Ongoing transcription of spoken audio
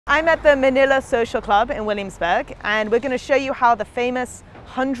I'm at the Manila Social Club in Williamsburg, and we're going to show you how the famous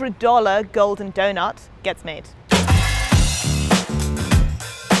 $100 golden donut gets made.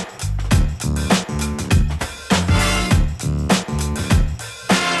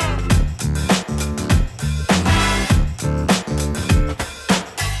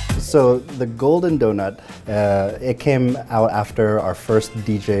 So the golden donut, it came out after our first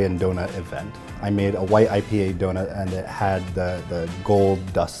DJ and donut event. I made a white IPA donut and it had the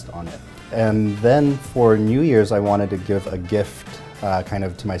gold dust on it. And then for New Year's, I wanted to give a gift kind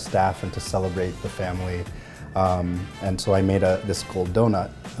of to my staff and to celebrate the family. And so I made this gold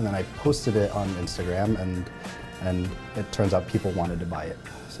donut, and then I posted it on Instagram, and it turns out people wanted to buy it.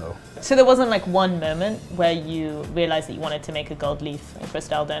 So there wasn't like one moment where you realized that you wanted to make a gold leaf in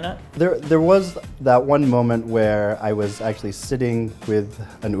Cristal Doughnut? There was that one moment where I was actually sitting with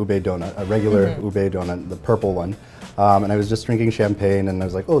an ube donut, a regular ube donut, the purple one, and I was just drinking champagne, and I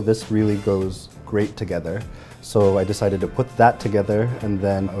was like, oh, this really goes great together. So I decided to put that together, and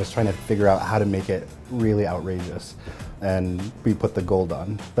then I was trying to figure out how to make it really outrageous. And we put the gold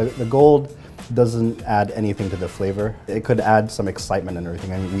on. The gold doesn't add anything to the flavor. It could add some excitement and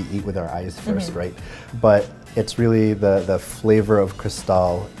everything. I mean, we eat with our eyes first, right? But it's really the flavor of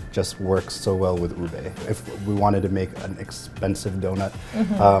Cristal just works so well with ube. If we wanted to make an expensive donut,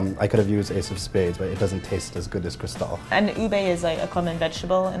 I could have used Ace of Spades, but it doesn't taste as good as Cristal. And ube is like a common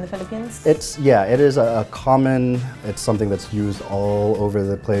vegetable in the Philippines? Yeah, it is a common, it's something that's used all over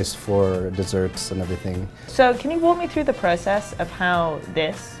the place for desserts and everything. So can you walk me through the process of how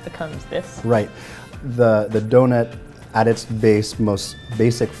this becomes this? Right. The donut at its most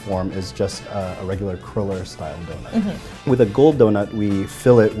basic form is just a regular cruller style donut. With a gold donut, we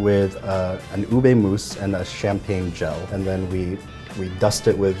fill it with an ube mousse and a champagne gel, and then we dust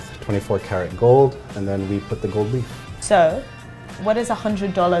it with 24 karat gold, and then we put the gold leaf. So, what does a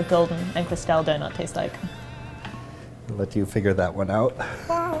 $100 golden and Cristal donut taste like? I'll let you figure that one out.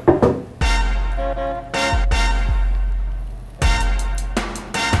 Wow.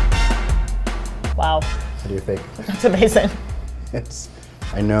 Wow. What do you think? That's amazing.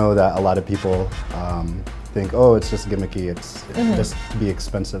 I know that a lot of people think, oh, it's just gimmicky, it's just to be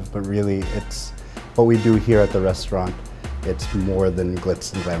expensive, but really it's what we do here at the restaurant. It's more than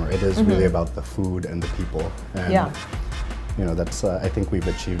glitz and glamour. It is really about the food and the people. And, you know, that's, I think we've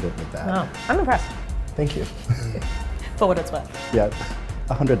achieved it with that. Wow. I'm impressed. Thank you. For what it's worth. Yeah,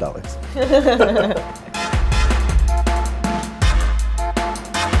 $100.